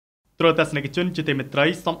ទ្រទស្សនិកជនជាទីមេត្រី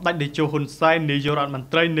សម្ដេចតេជោហ៊ុនសែននាយករដ្ឋមន្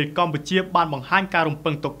ត្រីនៃកម្ពុជាបានបង្ហាញការរំពឹ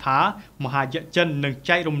ងទុកថាមហាយៈចិននឹង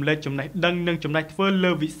ចែករំលែកចំណេះដឹងនិងចំណេះធ្វើ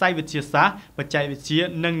លើវិស័យវិទ្យាសាស្ត្របច្ចេកវិទ្យា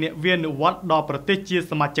និងអ្នកវិនិវត្តដល់ប្រទេសជា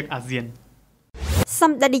សមាជិកអាស៊ានស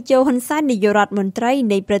ម្ដេចតេជោហ៊ុនសែននាយករដ្ឋមន្ត្រី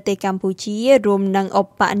នៃប្រទេសកម្ពុជារួមនឹងឧ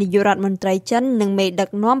បនាយករដ្ឋមន្ត្រីចិននិងមេដឹក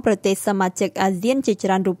នាំប្រទេសសមាជិកអាស៊ានជាច្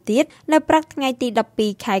រើនរូបទៀតនៅព្រឹកថ្ងៃទី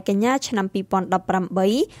12ខែកញ្ញាឆ្នាំ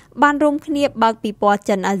2018បានរួមគ្នាបើកពិព័រណ៍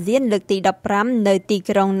ចិនអាស៊ានលើកទី15នៅទី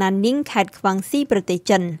ក្រុងណាននីងខេត្តខ្វាងស៊ីប្រទេស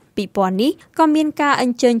ចិនពិព័រណ៍នេះក៏មានការអ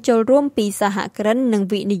ញ្ជើញចូលរួមពីសហគ្រិននិង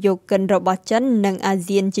វិនិយោគិនរបស់ចិននិងអា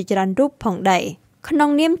ស៊ានជាច្រើនរូបផងដែរក្នុង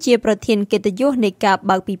នាមជាប្រធានកិត្តិយសនៃការ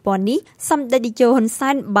បើកពិព័រណ៍នេះសម្ដេចតេជោហ៊ុនសែ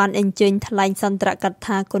នបានអញ្ជើញថ្លែងសន្ទរក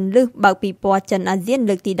ថាគន្លឹះបើកពិព័រណ៍ចិនអាស៊ាន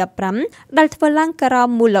លើកទី15ដែលធ្វើឡើងក្រោម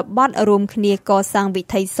មូលបត្ររួមគ្នាកសាងវិ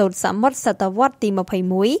ថីសូត្រសមុទ្រសតវត្សទី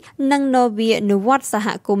21និងនវានុវត្តន៍សហ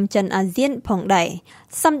គមន៍ចិនអាស៊ានផងដែរ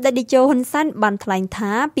សម្ដេចតេជោហ៊ុនសែនបានថ្លែង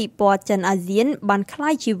ថាពិព័រណ៍ចិនអាស៊ានបានក្លា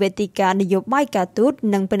យជាវេទិកានយោបាយការទូត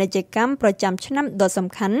និងពាណិជ្ជកម្មប្រចាំឆ្នាំដ៏សំ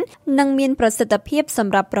ខាន់និងមានប្រសិទ្ធភាពស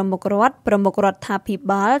ម្រាប់ប្រមុខរដ្ឋាភិ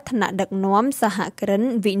បាលថ្នាក់ដឹកនាំសហគ្រិន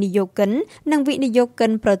វិនិយោគិននិងវិនិយោគិ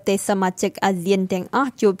នប្រទេសសមាជិកអាស៊ានទាំងអ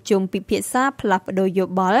ស់ជួបជុំពិភាក្សាផ្លាស់ប្តូរយោ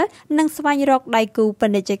បល់និងស្វែងរកដៃគូពា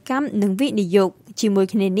ណិជ្ជកម្មនិងវិនិយោគជាមួយ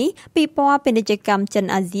គ្នានេះពិព័រណ៍ពាណិជ្ជកម្មចិន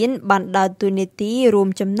អាស៊ានបានដើរតួនាទីរួម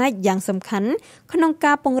ចំណែកយ៉ាងសំខាន់ក្នុង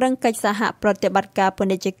ការពង្រឹងកិច្ចសហប្រតិបត្តិការពា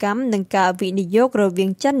ណិជ្ជកម្មនិងការវិនិយោគរវា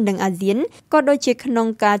ងចិននិងអាស៊ានក៏ដូចជាក្នុង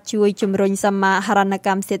ការជួយជំរុញសមាហរណក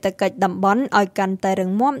ម្មសេដ្ឋកិច្ចតំបន់ឲ្យកាន់តែរឹង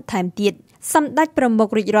មាំថែមទៀតសម្ដេចប្រមុខ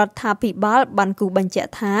រាជរដ្ឋាភិបាលបានគូបញ្ជា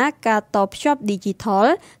ក់ថាការតភ្ជាប់ Digital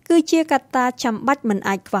គឺជាកត្តាចាំបាច់មិន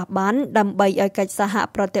អាចខ្វះបានដើម្បីឲ្យកិច្ចសហ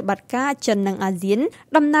ប្រតិបត្តិការចិននិងអាស៊ាន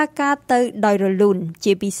ដំណើរការទៅដោយរលូន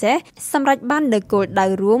ជាពិសេសសម្រាប់បាននូវគោលដៅ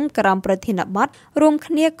រួមក្រោមប្រធានបទរួម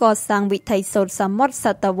គ្នាកសាងវិថីសូត្រសមុទ្រស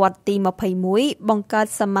តវត្សទី21បង្កើត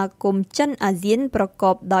សមាគមចិនអាស៊ានប្រក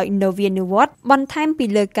បដោយនវានុវត្តន៍បន្ថែមពី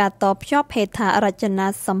លើការតភ្ជាប់ហេដ្ឋារចនា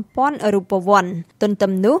សម្ព័ន្ធរូបវន្តទន្ទឹ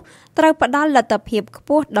មនោះត្រូវផ្ដល់លទ្ធភាពខ្ព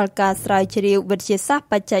ស់ដល់ការស្រាវជ្រាវវិទ្យាសាស្ត្រ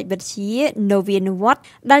បច្ចេកវិទ្យានវានុវត្តន៍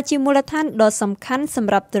ដែលជាមូលដ្ឋានដ៏សំខាន់ស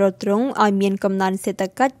ម្រាប់ទ្រទ្រង់ឲ្យមានកំណើនសេដ្ឋ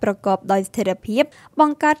កិច្ចប្រកបដោយស្ថិរភាពប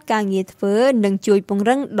ង្កើតការងារធ្វើនិងជួយពង្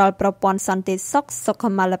រឹងដល់ប្រព័ន្ធសន្តិសុខសុខុ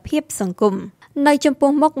មាលភាពសង្គមនៅចំពោះ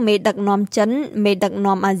មុខមេដឹកនាំចិនមេដឹក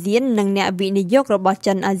នាំអាស៊ាននិងអ្នកវិនិយោគរបស់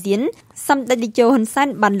ចិនអាស៊ានសម្ដេចតេជោហ៊ុនសែន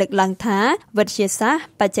បានលើកឡើងថាវិទ្យាសាស្ត្រ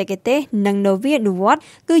បច្ចេកទេសនិងនវានុវត្តន៍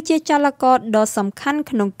គឺជាចលករដ៏សំខាន់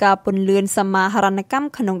ក្នុងការពន្លឿនសមាហរណកម្ម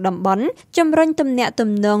ក្នុងតំបន់ជំរុញទំនាក់ទំ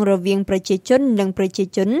នងរវាងប្រជាជននិងប្រជា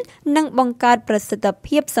ជននិងបង្កើតប្រសិទ្ធ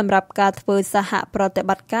ភាពសម្រាប់ការធ្វើសហប្រតិ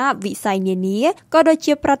បត្តិការវិស័យនានាក៏ដូច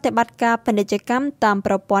ជាប្រតិបត្តិការពាណិជ្ជកម្មតាម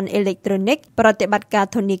ប្រព័ន្ធអេឡិចត្រូនិកប្រតិបត្តិការ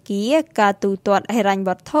ធនាគារការទូទាត់ហិរញ្ញវ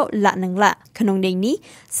ត្ថុក្នុងន័យនេះ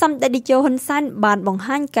សម្ដេចតេជោហ៊ុនសែនបានបង្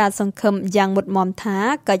ហាញការសង្ឃឹមយ៉ាងមុតមមថា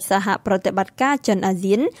កិច្ចសហប្រតិបត្តិការចិនអា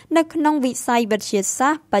ស៊ាននៅក្នុងវិស័យវិទ្យាសា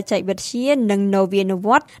ស្ត្របច្ចេកវិទ្យានិងនវានុវ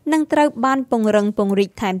ត្តន៍នឹងត្រូវបានពង្រឹងពង្រីក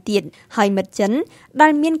ថែមទៀតហើយមិត្តចិនដែ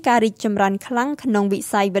លមានការរីកចម្រើនខ្លាំងក្នុងវិ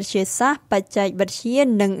ស័យវិទ្យាសាស្ត្របច្ចេកវិទ្យា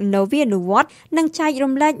និងនវានុវត្តន៍នឹងចែក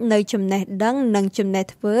រំលែកនៅចំណេះដឹងនិងចំណេះ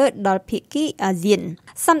ធ្វើដល់ភាគីអាស៊ាន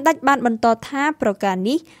សម្ដេចបានបន្តថាប្រការ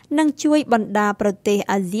នេះនឹងជួយបណ្ដាប្រទេស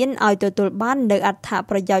អាស៊ានឲ្យទទួលបាននូវអត្ថ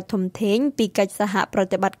ប្រយោជន៍ធំធេងពីកិច្ចសហប្រ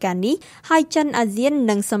តិបត្តិការនេះហើយចិនអាស៊ាន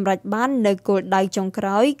នឹងសម្រេចបាននូវគោលដៅចុងក្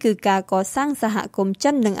រោយគឺការកសាងសហគមន៍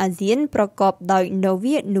ចិននិងអាស៊ានប្រកបដោយន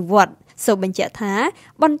វានុវត្តន៍សូមបញ្ជាក់ថា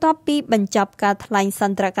បន្ទាប់ពីបញ្ចប់ការថ្លែងស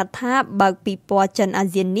ន្ទរកថាបើកពិព័រណ៍ចិនអា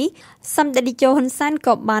ស៊ាននេះសម្ដេចតេជោហ៊ុនសែន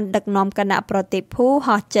ក៏បានដឹកនាំគណៈប្រតិភូ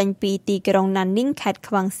ហោះចេញពីទីក្រុងណានីងខេត្ត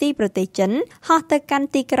ខ្វាងស៊ីប្រទេសចិនហោះទៅកាន់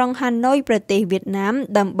ទីក្រុងហាណូយប្រទេសវៀតណាម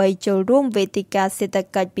ដើម្បីចូលរួមវេទិកាសេដ្ឋ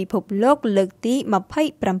កិច្ចពិភពលោកលើកទី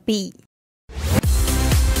27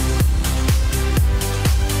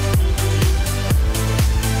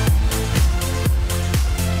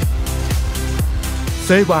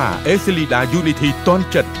សេវា Eslida Unity ទាន់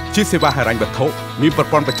ចិត្តជាសេវាហិរញ្ញវត្ថុមានប្រ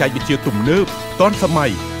ព័ន្ធបច្ចេកវិទ្យាទំនើបទាន់សម័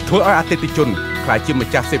យធ្វើឲ្យអតិថិជនក្លាយជាម្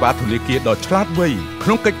ចាស់សេវាធនាគារដ៏ឆ្លាតវៃក្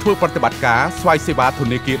នុងកិច្ចធ្វើប្រតិបត្តិការស្វ័យសេវាធ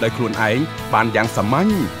នាគារដោយខ្លួនឯងបានយ៉ាងសាមញ្ញ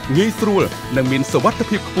ងាយស្រួលនិងមានសុវត្ថិ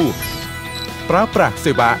ភាពខ្ពស់ប្រើប្រាស់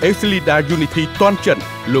សេវា Eslida Unity ទាន់ចិត្ត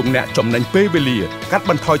លោកអ្នកចំណេញពេលវេលាកាត់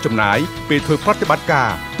បន្ថយចំណាយពេលធ្វើប្រតិបត្តិការ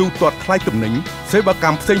ទូទាត់ថ្លៃទំនិញសេវាក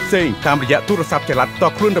ម្មផ្សេងៗតាមរយៈទូរស័ព្ទចល័តត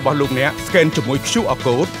ខ្លួនរបស់លោកអ្នកស្កេនជាមួយ QR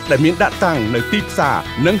Code ដែលមានដាក់តាំងនៅទីផ្សារ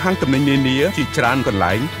និងហាងទំនិញនានាជាច្រើនកន្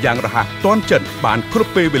លែងយ៉ាងរហ័សទាន់ចិត្តបានគ្រ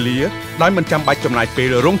ប់ពេលវេលាដោយមិនចាំបាច់ចំណាយពេ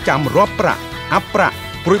លរងចាំរាប់ប្រាក់អាប់ប្រាក់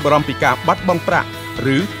ព្រួយបារម្ភពីការបាត់បង់ប្រាក់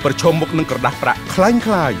ឬប្រឈមមុខនឹងក្រដាសប្រាក់ค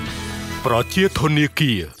ล้ายៗប្រជាធនា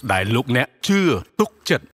គារដែលលោកអ្នកជឿទុកចិត្ត